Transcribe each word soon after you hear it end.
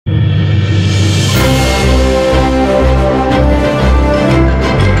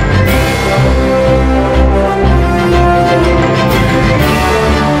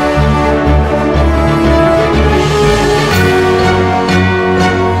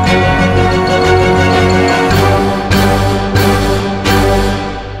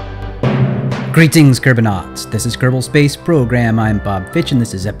Greetings, Kerbonauts! This is Kerbal Space Program. I'm Bob Fitch, and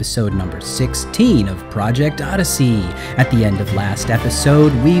this is episode number 16 of Project Odyssey. At the end of last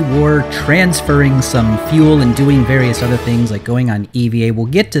episode, we were transferring some fuel and doing various other things like going on EVA. We'll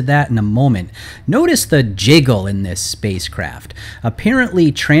get to that in a moment. Notice the jiggle in this spacecraft.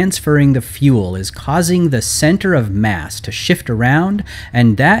 Apparently, transferring the fuel is causing the center of mass to shift around,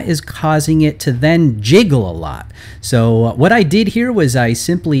 and that is causing it to then jiggle a lot. So what I did here was I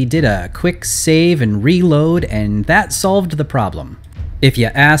simply did a quick save and reload, and that solved the problem. If you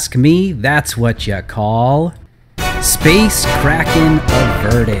ask me, that's what you call Space Kraken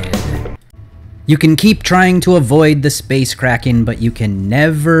averted. You can keep trying to avoid the Space Kraken, but you can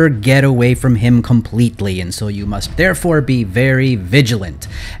never get away from him completely, and so you must therefore be very vigilant.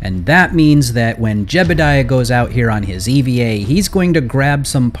 And that means that when Jebediah goes out here on his EVA, he's going to grab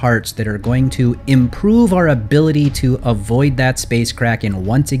some parts that are going to improve our ability to avoid that Space Kraken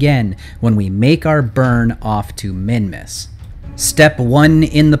once again when we make our burn off to Minmus. Step 1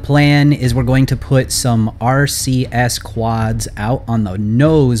 in the plan is we're going to put some RCS quads out on the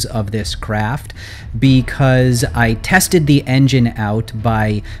nose of this craft because I tested the engine out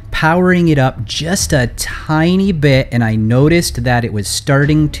by powering it up just a tiny bit, and I noticed that it was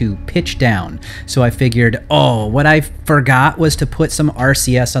starting to pitch down. So I figured, oh, what I forgot was to put some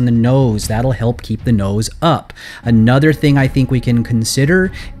RCS on the nose. That'll help keep the nose up. Another thing I think we can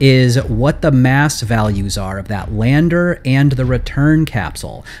consider is what the mass values are of that lander and the return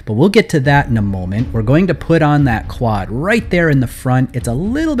capsule, but we'll get to that in a moment. We're going to put on that quad right there in the front. It's a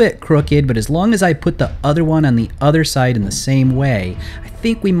little bit crooked, but as long as I put the other one on the other side in the same way, I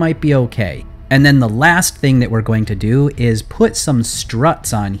think we might be okay. And then the last thing that we're going to do is put some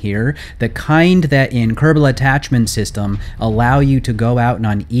struts on here, the kind that in Kerbal Attachment System allow you to go out and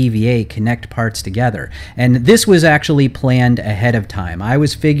on EVA connect parts together. And this was actually planned ahead of time. I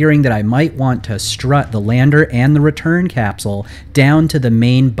was figuring that I might want to strut the lander and the return capsule down to the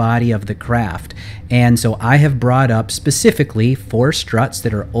main body of the craft. And so I have brought up specifically 4 struts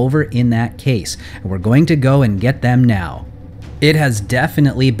that are over in that case. And we're going to go and get them now. It has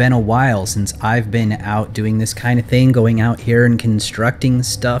definitely been a while since I've been out doing this kind of thing, going out here and constructing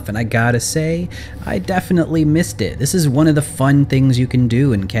stuff, and I gotta say, I definitely missed it. This is one of the fun things you can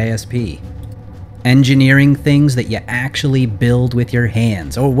do in KSP. Engineering things that you actually build with your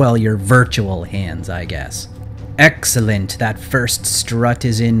hands, or well, your virtual hands, I guess. Excellent, that first strut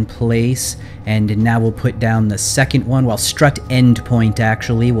is in place, and now we'll put down the second one, well, strut endpoint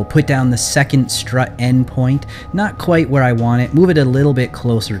actually. We'll put down the second strut endpoint, not quite where I want it. Move it a little bit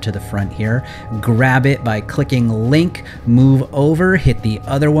closer to the front here. Grab it by clicking link, move over, hit the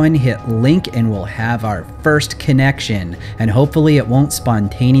other one, hit link, and we'll have our first connection. And hopefully it won't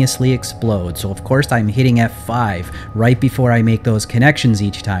spontaneously explode. So of course I'm hitting F5 right before I make those connections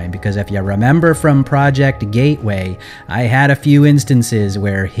each time, because if you remember from Project Gateway, I had a few instances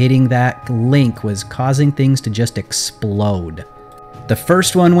where hitting that link was causing things to just explode. The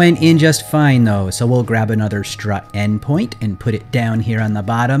first one went in just fine though, so we'll grab another strut endpoint and put it down here on the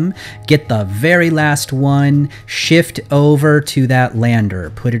bottom. Get the very last one, shift over to that lander,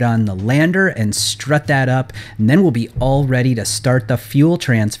 put it on the lander and strut that up, and then we'll be all ready to start the fuel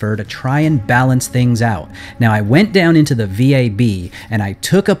transfer to try and balance things out. Now I went down into the VAB and I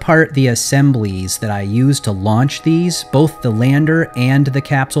took apart the assemblies that I used to launch these, both the lander and the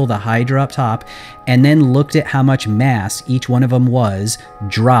capsule, the Hydra up top, and then looked at how much mass each one of them was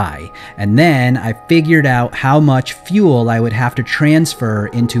dry. And then I figured out how much fuel I would have to transfer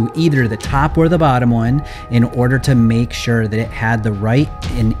into either the top or the bottom one in order to make sure that it had the right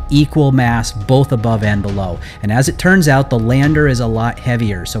and equal mass both above and below. And as it turns out, the lander is a lot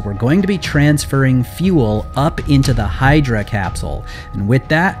heavier, so we're going to be transferring fuel up into the Hydra capsule. And with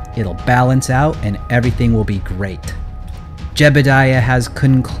that, it'll balance out and everything will be great. Jebediah has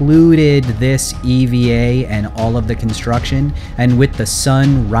concluded this EVA and all of the construction, and with the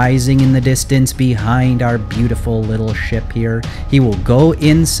sun rising in the distance behind our beautiful little ship here, he will go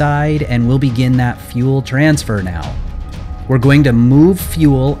inside and we'll begin that fuel transfer now. We're going to move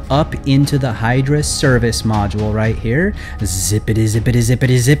fuel up into the Hydra service module right here. Zippity, zippity,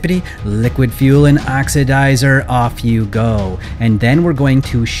 zippity, zippity. Liquid fuel and oxidizer, off you go. And then we're going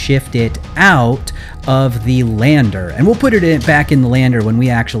to shift it out of the lander. And we'll put it back in the lander when we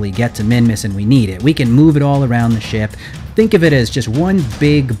actually get to Minmus and we need it. We can move it all around the ship. Think of it as just one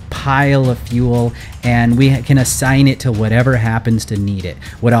big pile of fuel, and we can assign it to whatever happens to need it.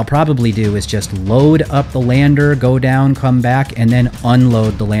 What I'll probably do is just load up the lander, go down, come back, and then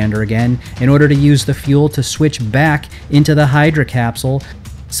unload the lander again in order to use the fuel to switch back into the Hydra capsule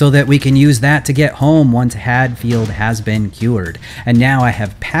so that we can use that to get home once Hadfield has been cured. And now I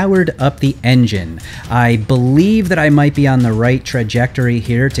have powered up the engine. I believe that I might be on the right trajectory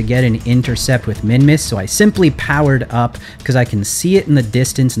here to get an intercept with Minmus, so I simply powered up because I can see it in the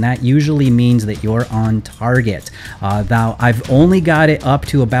distance, and that usually means that you're on target. Now, I've only got it up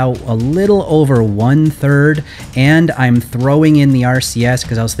to about a little over 1/3, and I'm throwing in the RCS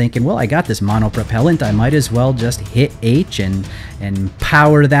because I was thinking, well, I got this monopropellant, I might as well just hit H and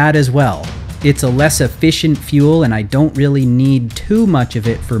power that as well. It's a less efficient fuel, and I don't really need too much of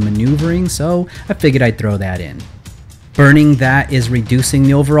it for maneuvering, so I figured I'd throw that in. Burning that is reducing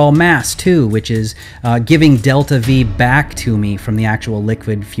the overall mass too, which is giving delta V back to me from the actual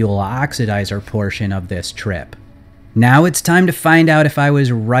liquid fuel oxidizer portion of this trip. Now it's time to find out if I was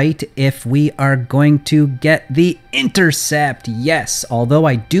right, if we are going to get the intercept. Yes, although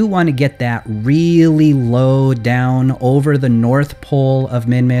I do want to get that really low down over the North Pole of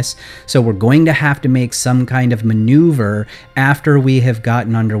Minmus, so we're going to have to make some kind of maneuver after we have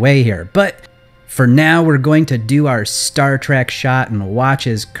gotten underway here. But for now, we're going to do our Star Trek shot and watch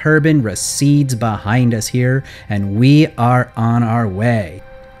as Kerbin recedes behind us here, and we are on our way.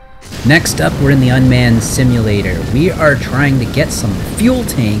 Next up, we're in the unmanned simulator. We are trying to get some fuel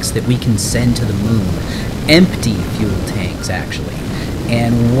tanks that we can send to the moon. Empty fuel tanks, actually.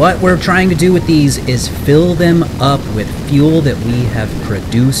 And what we're trying to do with these is fill them up with fuel that we have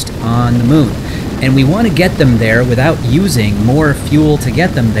produced on the moon. And we want to get them there without using more fuel to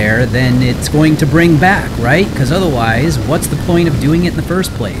get them there than it's going to bring back, right? Because otherwise, what's the point of doing it in the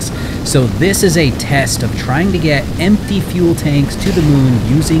first place? So this is a test of trying to get empty fuel tanks to the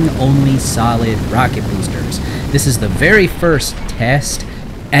moon using only solid rocket boosters. This is the very first test,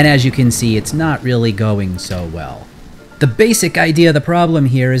 and as you can see, it's not really going so well. The basic idea of the problem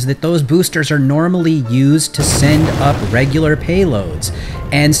here is that those boosters are normally used to send up regular payloads.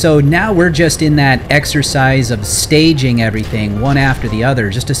 And so now we're just in that exercise of staging everything one after the other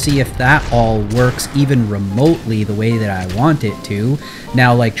just to see if that all works even remotely the way that I want it to.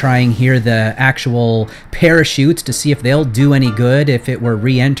 Now, like trying here the actual parachutes to see if they'll do any good if it were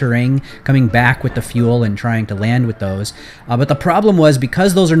re-entering, coming back with the fuel and trying to land with those. But the problem was,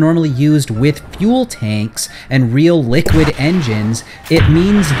 because those are normally used with fuel tanks and real liquid engines, it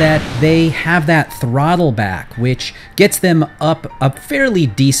means that they have that throttle back, which gets them up a fairly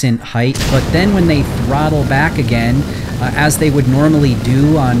decent height, but then when they throttle back again, as they would normally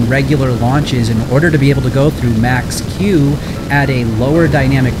do on regular launches, in order to be able to go through max Q at a lower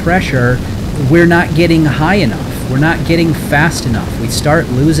dynamic pressure, we're not getting high enough. We're not getting fast enough. We start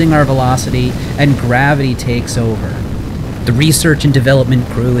losing our velocity and gravity takes over. The research and development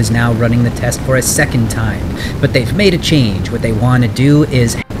crew is now running the test for a second time, but they've made a change. What they want to do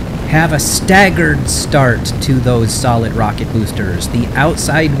is have a staggered start to those solid rocket boosters. The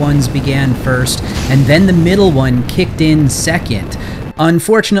outside ones began first, and then the middle one kicked in second.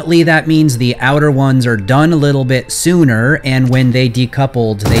 Unfortunately, that means the outer ones are done a little bit sooner, and when they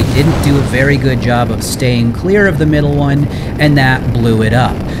decoupled, they didn't do a very good job of staying clear of the middle one, and that blew it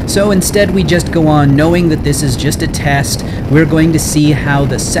up. So instead, we just go on knowing that this is just a test. We're going to see how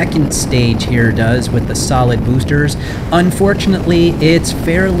the second stage here does with the solid boosters. Unfortunately, it's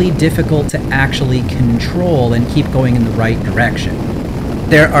fairly difficult to actually control and keep going in the right direction.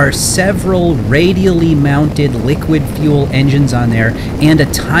 There are several radially mounted liquid fuel engines on there and a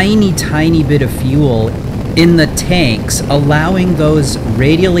tiny, tiny bit of fuel in the tanks, allowing those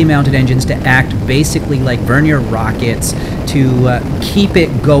radially mounted engines to act basically like vernier rockets to keep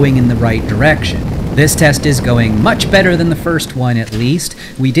it going in the right direction. This test is going much better than the first one, at least.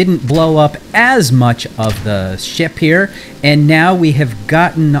 We didn't blow up as much of the ship here, and now we have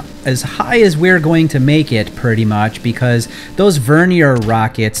gotten as high as we're going to make it, pretty much, because those vernier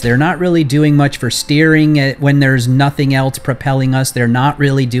rockets, they're not really doing much for steering when there's nothing else propelling us. They're not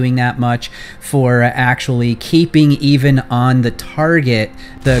really doing that much for actually keeping even on the target,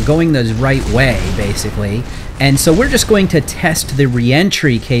 going the right way, basically. And so we're just going to test the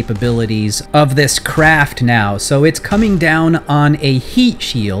re-entry capabilities of this craft now. So it's coming down on a heat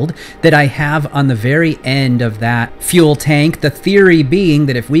shield that I have on the very end of that fuel tank. The theory being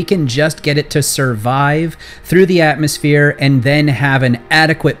that if we can just get it to survive through the atmosphere and then have an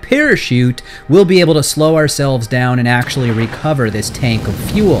adequate parachute, we'll be able to slow ourselves down and actually recover this tank of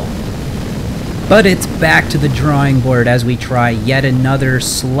fuel. But it's back to the drawing board as we try yet another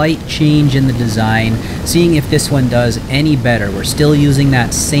slight change in the design, seeing if this one does any better. We're still using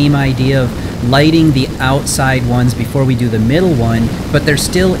that same idea of lighting the outside ones before we do the middle one, but there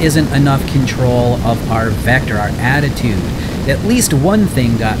still isn't enough control of our vector, our attitude. At least one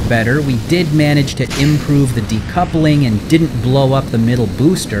thing got better. We did manage to improve the decoupling and didn't blow up the middle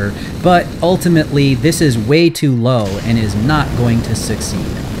booster, but ultimately this is way too low and is not going to succeed.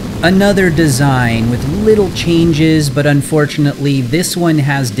 Another design with little changes, but unfortunately this one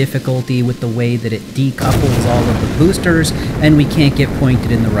has difficulty with the way that it decouples all of the boosters and we can't get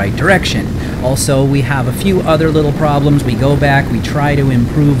pointed in the right direction. Also, we have a few other little problems. We go back, we try to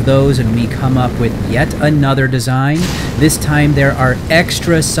improve those, and we come up with yet another design. This time there are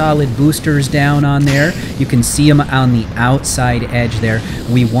extra solid boosters down on there. You can see them on the outside edge there.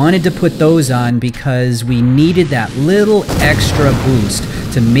 We wanted to put those on because we needed that little extra boost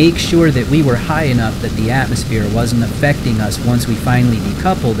to make sure that we were high enough that the atmosphere wasn't affecting us once we finally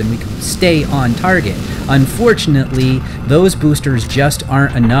decoupled and we could stay on target. Unfortunately, those boosters just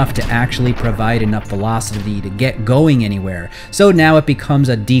aren't enough to actually provide enough velocity to get going anywhere. So now it becomes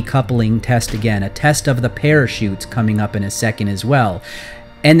a decoupling test again, a test of the parachutes coming up in a second as well.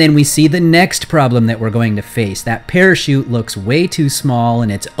 And then we see the next problem that we're going to face. That parachute looks way too small and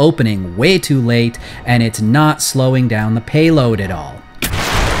it's opening way too late and it's not slowing down the payload at all.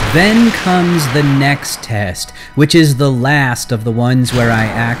 Then comes the next test, which is the last of the ones where I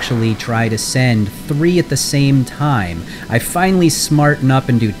actually try to send 3 at the same time. I finally smarten up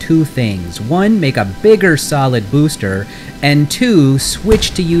and do 2 things. 1, make a bigger solid booster, and 2,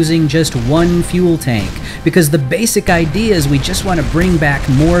 switch to using just 1 fuel tank, because the basic idea is we just want to bring back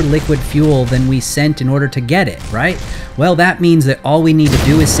more liquid fuel than we sent in order to get it, right? Well, that means that all we need to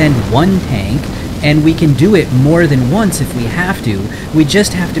do is send 1 tank, and we can do it more than once if we have to. We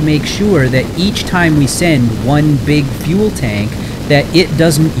just have to make sure that each time we send 1 big fuel tank, that it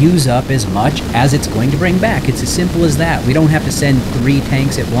doesn't use up as much as it's going to bring back. It's as simple as that. We don't have to send 3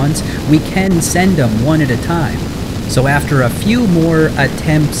 tanks at once. We can send them 1 at a time. So after a few more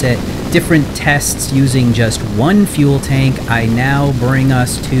attempts at different tests using just 1 fuel tank, I now bring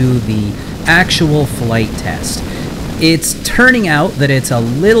us to the actual flight test. It's turning out that it's a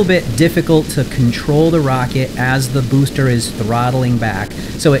little bit difficult to control the rocket as the booster is throttling back.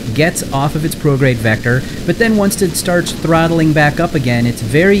 So it gets off of its prograde vector, but then once it starts throttling back up again, it's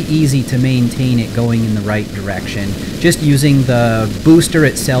very easy to maintain it going in the right direction, just using the booster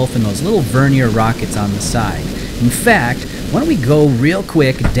itself and those little vernier rockets on the side. In fact, why don't we go real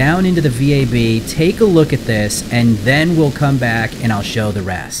quick down into the VAB, take a look at this, and then we'll come back and I'll show the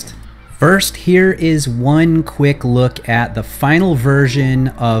rest. First, here is one quick look at the final version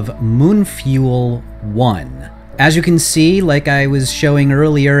of Moonfuel 1. As you can see, like I was showing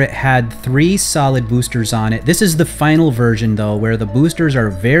earlier, it had 3 solid boosters on it. This is the final version though, where the boosters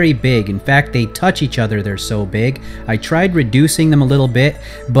are very big. In fact, they touch each other, they're so big. I tried reducing them a little bit,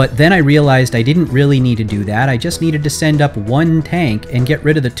 but then I realized I didn't really need to do that. I just needed to send up 1 tank and get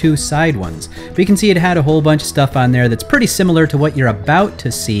rid of the 2 side ones. But you can see it had a whole bunch of stuff on there that's pretty similar to what you're about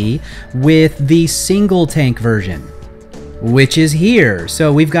to see with the single tank version, which is here.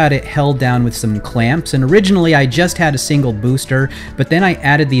 So we've got it held down with some clamps, and originally I just had a single booster, but then I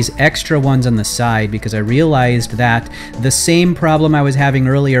added these extra ones on the side because I realized that the same problem I was having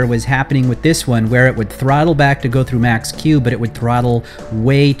earlier was happening with this one, where it would throttle back to go through max Q, but it would throttle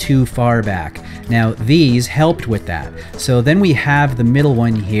way too far back. Now these helped with that. So then we have the middle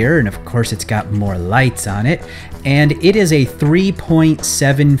one here, and of course it's got more lights on it, and it is a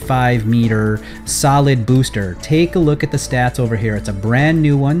 3.75 meter solid booster. Take a look at the stats over here. It's a brand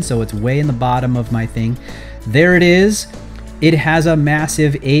new one, so it's way in the bottom of my thing. There it is. It has a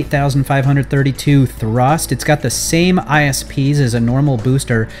massive 8,532 thrust. It's got the same ISPs as a normal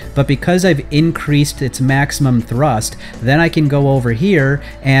booster, but because I've increased its maximum thrust, then I can go over here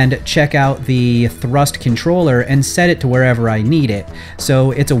and check out the thrust controller and set it to wherever I need it. So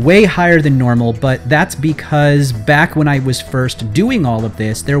it's a way higher than normal, but that's because back when I was first doing all of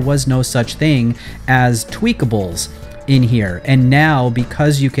this, there was no such thing as tweakables in here, and now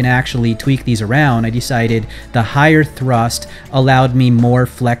because you can actually tweak these around, I decided the higher thrust allowed me more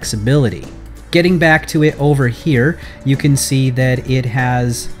flexibility. Getting back to it over here, you can see that it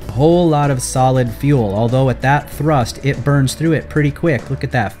has a whole lot of solid fuel, although at that thrust it burns through it pretty quick. Look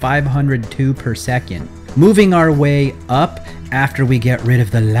at that, 502 per second. Moving our way up, after we get rid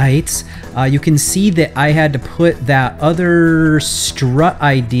of the lights, you can see that I had to put that other strut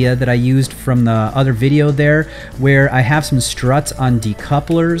idea that I used from the other video there, where I have some struts on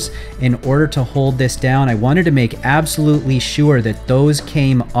decouplers in order to hold this down. I wanted to make absolutely sure that those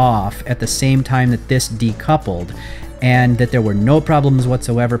came off at the same time that this decoupled, and that there were no problems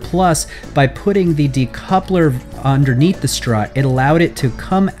whatsoever. Plus, by putting the decoupler underneath the strut, it allowed it to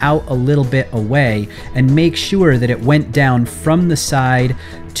come out a little bit away and make sure that it went down from the side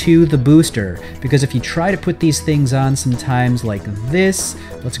to the booster. Because if you try to put these things on sometimes like this,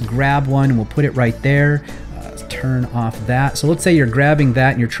 let's grab one and we'll put it right there. Turn off that. So let's say you're grabbing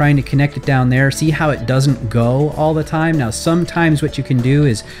that and you're trying to connect it down there. See how it doesn't go all the time? Now sometimes what you can do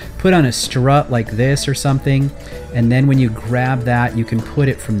is put on a strut like this or something, and then when you grab that you can put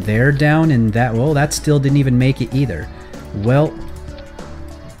it from there down, and that, well, that still didn't even make it either. Well,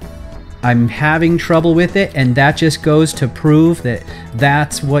 I'm having trouble with it, and that just goes to prove that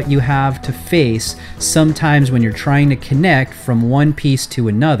that's what you have to face sometimes when you're trying to connect from one piece to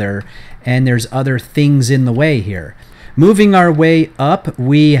another, and there's other things in the way here. Moving our way up,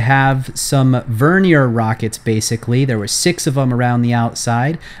 we have some vernier rockets, basically. There were 6 of them around the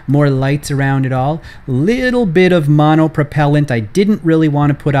outside, more lights around it all. Little bit of monopropellant. I didn't really want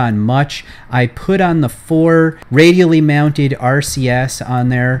to put on much. I put on the 4 radially mounted RCS on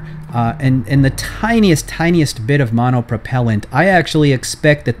there, and the tiniest bit of monopropellant. I actually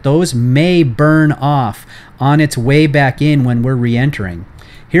expect that those may burn off on its way back in when we're re-entering.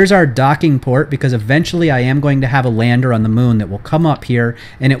 Here's our docking port, because eventually I am going to have a lander on the moon that will come up here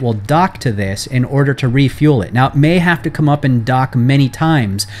and it will dock to this in order to refuel it. Now, it may have to come up and dock many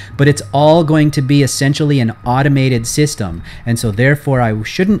times, but it's all going to be essentially an automated system. And so therefore I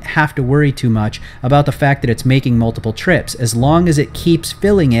shouldn't have to worry too much about the fact that it's making multiple trips. As long as it keeps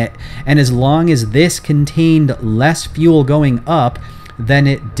filling it, and as long as this contained less fuel going up than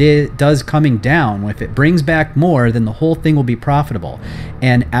it does coming down. If it brings back more, then the whole thing will be profitable.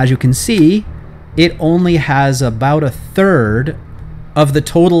 And as you can see, it only has about 1/3 of the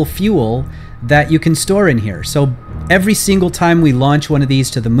total fuel that you can store in here. So every single time we launch one of these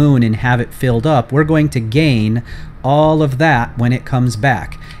to the moon and have it filled up, we're going to gain all of that when it comes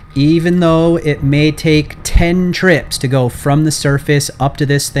back. Even though it may take 10 trips to go from the surface up to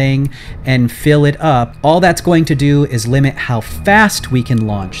this thing and fill it up, all that's going to do is limit how fast we can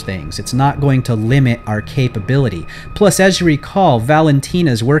launch things. It's not going to limit our capability. Plus, as you recall,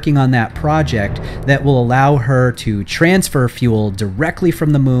 Valentina's working on that project that will allow her to transfer fuel directly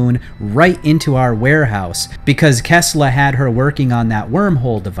from the moon right into our warehouse, because Kesla had her working on that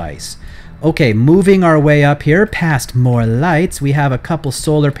wormhole device. Okay, moving our way up here past more lights, we have a couple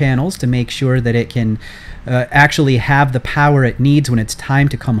solar panels to make sure that it can actually have the power it needs when it's time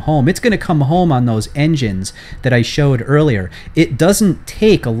to come home. It's going to come home on those engines that I showed earlier. It doesn't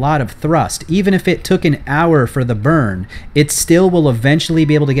take a lot of thrust. Even if it took an hour for the burn, it still will eventually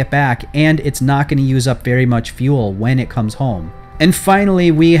be able to get back, and it's not going to use up very much fuel when it comes home. And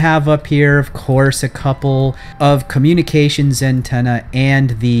finally, we have up here, of course, a couple of communications antenna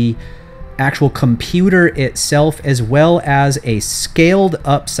and the actual computer itself, as well as a scaled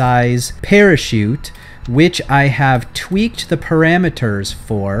up size parachute, which I have tweaked the parameters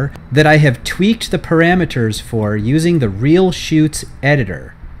for, using the Real Shoots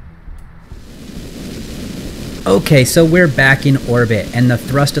editor. Okay, so we're back in orbit, and the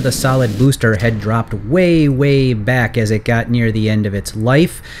thrust of the solid booster had dropped way back as it got near the end of its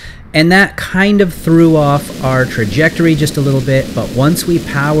life. And that kind of threw off our trajectory just a little bit, but once we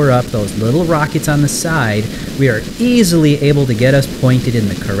power up those little rockets on the side, we are easily able to get us pointed in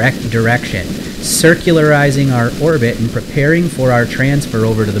the correct direction, circularizing our orbit and preparing for our transfer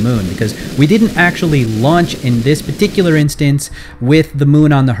over to the moon, because we didn't actually launch in this particular instance with the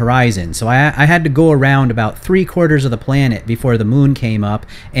moon on the horizon. So I had to go around about 3/4 of the planet before the moon came up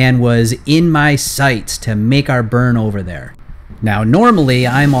and was in my sights to make our burn over there. Now, normally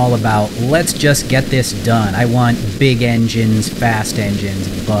I'm all about, let's just get this done. I want big engines, fast engines,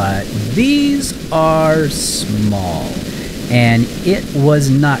 but these are small. And it was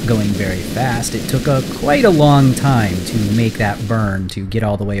not going very fast. It took quite a long time to make that burn to get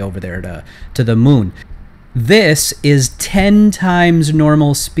all the way over there to the moon. This is 10 times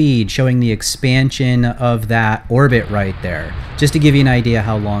normal speed, showing the expansion of that orbit right there. Just to give you an idea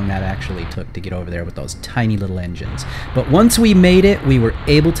how long that actually took to get over there with those tiny little engines. But once we made it, we were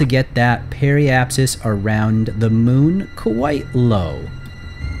able to get that periapsis around the moon quite low.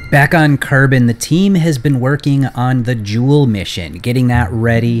 Back on Kerbin, the team has been working on the Jewel mission, getting that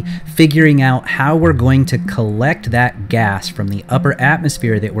ready, figuring out how we're going to collect that gas from the upper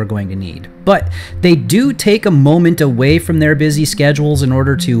atmosphere that we're going to need. But they do take a moment away from their busy schedules in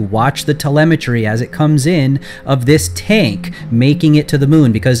order to watch the telemetry as it comes in of this tank making it to the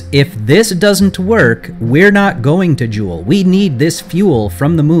moon, because if this doesn't work, we're not going to Jewel. We need this fuel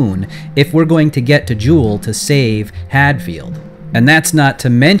from the moon if we're going to get to Jewel to save Hadfield. And that's not to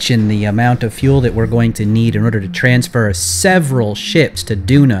mention the amount of fuel that we're going to need in order to transfer several ships to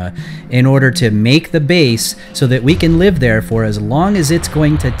Duna in order to make the base so that we can live there for as long as it's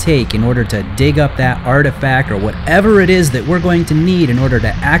going to take in order to dig up that artifact or whatever it is that we're going to need in order to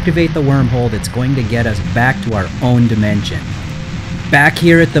activate the wormhole that's going to get us back to our own dimension. Back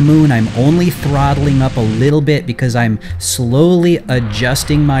here at the moon, I'm only throttling up a little bit because I'm slowly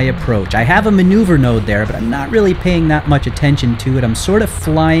adjusting my approach. I have a maneuver node there, but I'm not really paying that much attention to it. I'm sort of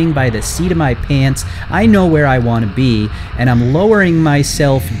flying by the seat of my pants. I know where I want to be, and I'm lowering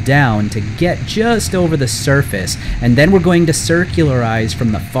myself down to get just over the surface, and then we're going to circularize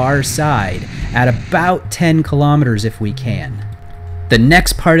from the far side at about 10 kilometers if we can. The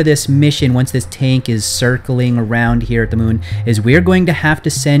next part of this mission, once this tank is circling around here at the moon, is we're going to have to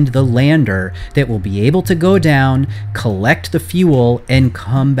send the lander that will be able to go down, collect the fuel, and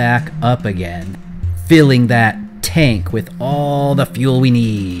come back up again, filling that tank with all the fuel we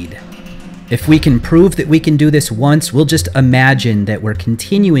need. If we can prove that we can do this once, we'll just imagine that we're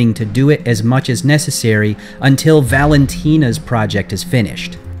continuing to do it as much as necessary until Valentina's project is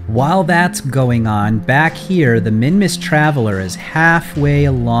finished. While that's going on, back here, the Minmus Traveller is halfway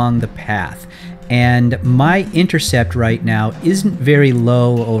along the path, and my intercept right now isn't very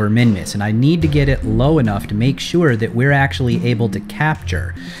low over Minmus, and I need to get it low enough to make sure that we're actually able to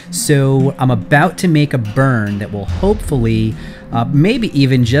capture. So I'm about to make a burn that will hopefully, maybe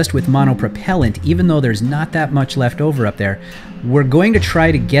even just with monopropellant, even though there's not that much left over up there, we're going to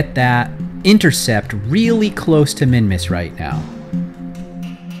try to get that intercept really close to Minmus right now.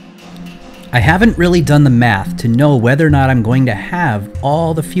 I haven't really done the math to know whether or not I'm going to have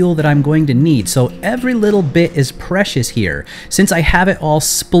all the fuel that I'm going to need, so every little bit is precious here, since I have it all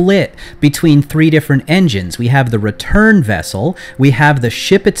split between 3 different engines. We have the return vessel, we have the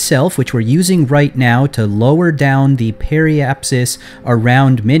ship itself, which we're using right now to lower down the periapsis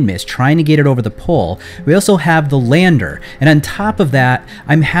around Minmus, trying to get it over the pole. We also have the lander, and on top of that,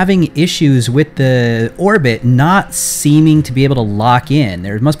 I'm having issues with the orbit not seeming to be able to lock in.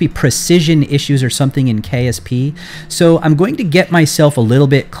 There must be precision issues or something in KSP, so I'm going to get myself a little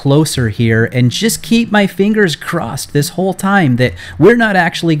bit closer here and just keep my fingers crossed this whole time that we're not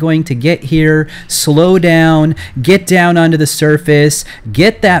actually going to get here, slow down, get down onto the surface,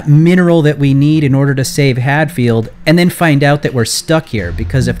 get that mineral that we need in order to save Hadfield, and then find out that we're stuck here,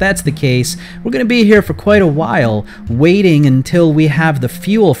 because if that's the case, we're going to be here for quite a while waiting until we have the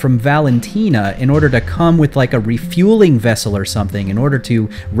fuel from Valentina in order to come with like a refueling vessel or something in order to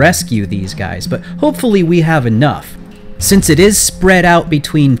rescue these guys, but hopefully we have enough. Since it is spread out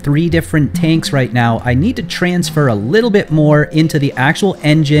between 3 different tanks right now, I need to transfer a little bit more into the actual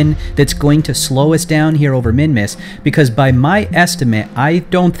engine that's going to slow us down here over Minmus, because by my estimate, I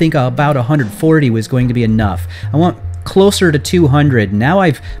don't think about 140 was going to be enough. I want closer to 200. Now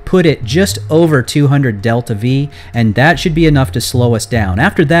I've put it just over 200 delta V, and that should be enough to slow us down.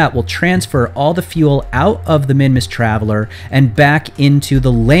 After that, we'll transfer all the fuel out of the Minmus Traveller and back into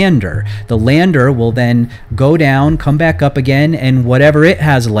the lander. The lander will then go down, come back up again, and whatever it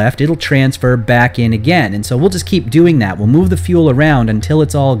has left, it'll transfer back in again. And so we'll just keep doing that. We'll move the fuel around until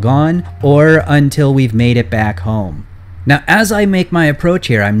it's all gone or until we've made it back home. Now, as I make my approach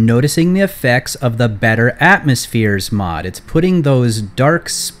here, I'm noticing the effects of the Better Atmospheres mod. It's putting those dark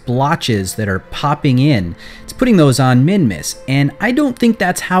splotches that are popping in, it's putting those on Minmus, and I don't think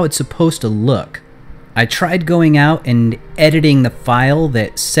that's how it's supposed to look. I tried going out and editing the file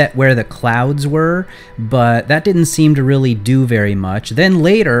that set where the clouds were, but that didn't seem to really do very much. Then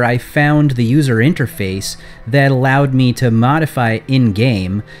later, I found the user interface that allowed me to modify it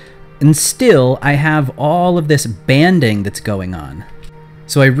in-game, and still, I have all of this banding that's going on.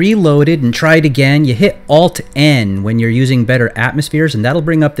 So I reloaded and tried again. You hit Alt-N when you're using Better Atmospheres, and that'll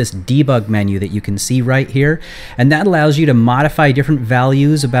bring up this debug menu that you can see right here. And that allows you to modify different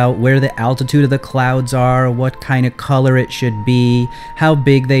values about where the altitude of the clouds are, what kind of color it should be, how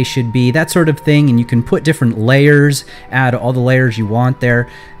big they should be, that sort of thing. And you can put different layers, add all the layers you want there,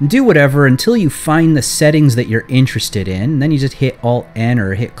 and do whatever until you find the settings that you're interested in. And then you just hit Alt-N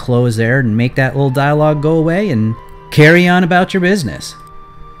or hit close there and make that little dialog go away and carry on about your business.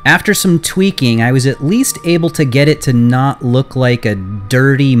 After some tweaking, I was at least able to get it to not look like a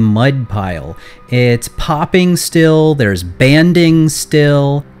dirty mud pile. It's popping still, there's banding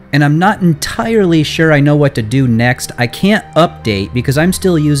still, and I'm not entirely sure I know what to do next. I can't update because I'm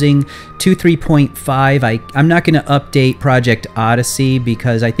still using 2.3.5. I'm not going to update Project Odyssey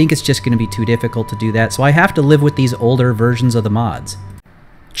because I think it's just going to be too difficult to do that, so I have to live with these older versions of the mods.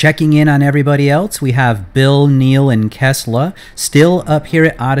 Checking in on everybody else, we have Bill, Neil, and Kesla still up here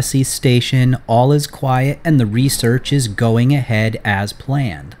at Odyssey Station. All is quiet and the research is going ahead as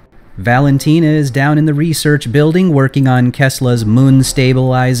planned. Valentina is down in the research building working on Kesla's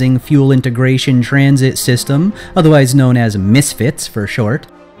moon-stabilizing fuel integration transit system, otherwise known as Misfits for short.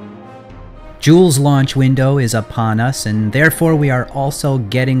 Jules' launch window is upon us, and therefore we are also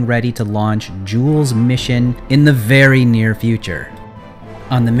getting ready to launch Jules' mission in the very near future.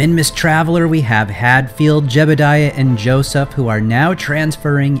 On the Minmus Traveller, we have Hadfield, Jebediah, and Joseph, who are now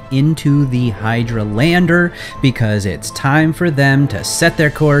transferring into the Hydra lander because it's time for them to set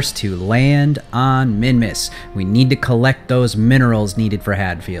their course to land on Minmus. We need to collect those minerals needed for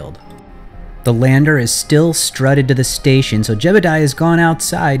Hadfield. The lander is still strutted to the station, so Jebediah has gone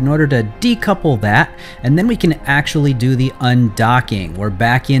outside in order to decouple that, and then we can actually do the undocking. We're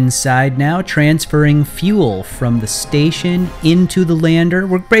back inside now, transferring fuel from the station into the lander.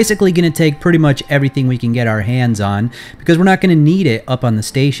 We're basically going to take pretty much everything we can get our hands on, because we're not going to need it up on the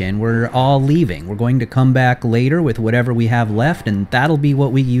station. We're all leaving. We're going to come back later with whatever we have left, and that'll be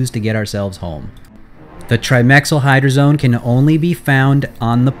what we use to get ourselves home. The trimexyl hydrazone can only be found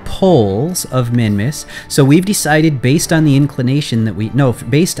on the poles of Minmus, so we've decided based on the inclination that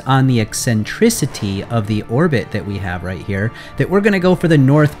based on the eccentricity of the orbit that we have right here, that we're going to go for the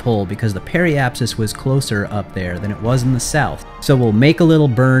North Pole because the periapsis was closer up there than it was in the south. So we'll make a little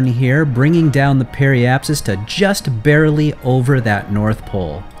burn here, bringing down the periapsis to just barely over that North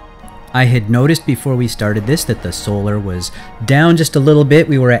Pole. I had noticed before we started this that the solar was down just a little bit.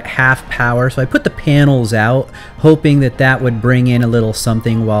 We were at half power, so I put the panels out, hoping that that would bring in a little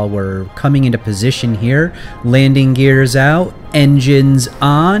something while we're coming into position here. Landing gears out, engines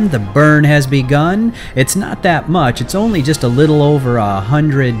on, the burn has begun. It's not that much, it's only just a little over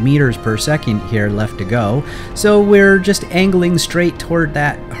 100 meters per second here left to go. So we're just angling straight toward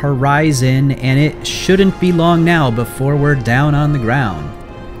that horizon, and it shouldn't be long now before we're down on the ground.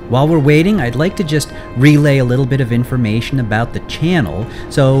 While we're waiting, I'd like to just relay a little bit of information about the channel.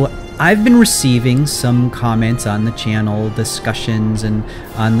 So I've been receiving some comments on the channel discussions and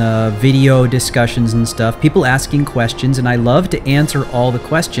on the video discussions and stuff, people asking questions, and I love to answer all the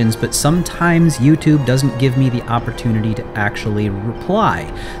questions, but sometimes YouTube doesn't give me the opportunity to actually reply.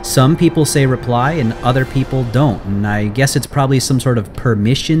 Some people say reply and other people don't, and I guess it's probably some sort of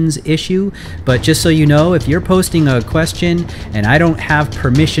permissions issue, but just so you know, if you're posting a question and I don't have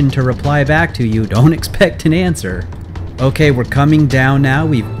permission to reply back to you, don't expect an answer. Okay, we're coming down now.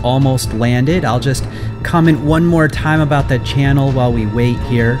 We've almost landed. I'll just comment one more time about the channel while we wait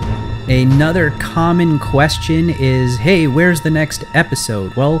here. Another common question is, hey, where's the next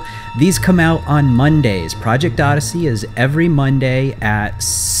episode? Well, these come out on Mondays. Project Odyssey is every Monday at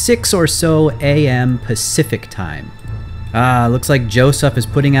 6 or so a.m. Pacific time. Looks like Joseph is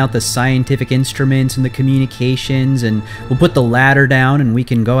putting out the scientific instruments and the communications, and we'll put the ladder down and we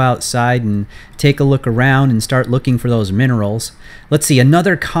can go outside and take a look around and start looking for those minerals. Let's see,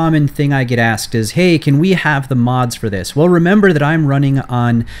 another common thing I get asked is, hey, can we have the mods for this? Well, remember that I'm running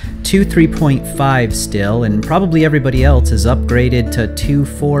on 2.3.5 still, and probably everybody else is upgraded to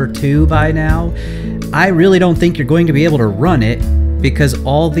 2.4.2 by now. I really don't think you're going to be able to run it, because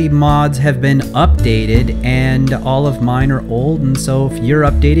all the mods have been updated and all of mine are old, and so if you're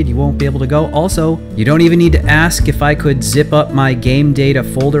updated you won't be able to go. Also, you don't even need to ask if I could zip up my game data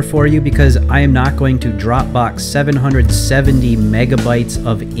folder for you, because I am not going to Dropbox 770 megabytes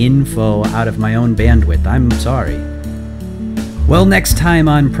of info out of my own bandwidth. I'm sorry. Well, next time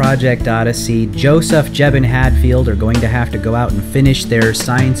on Project Odyssey, Joseph, Jeb, and Hadfield are going to have to go out and finish their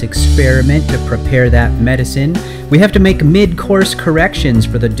science experiment to prepare that medicine. We have to make mid-course corrections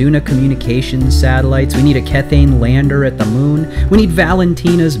for the Duna communications satellites. We need a Kethane lander at the moon. We need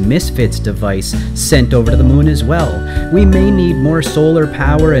Valentina's Misfits device sent over to the moon as well. We may need more solar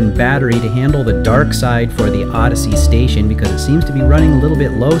power and battery to handle the dark side for the Odyssey station, because it seems to be running a little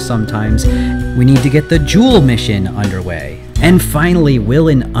bit low sometimes. We need to get the Jewel mission underway. And finally, will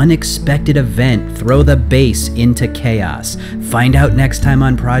an unexpected event throw the base into chaos? Find out next time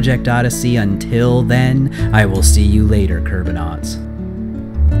on Project Odyssey. Until then, I will see you later, Kerbinauts.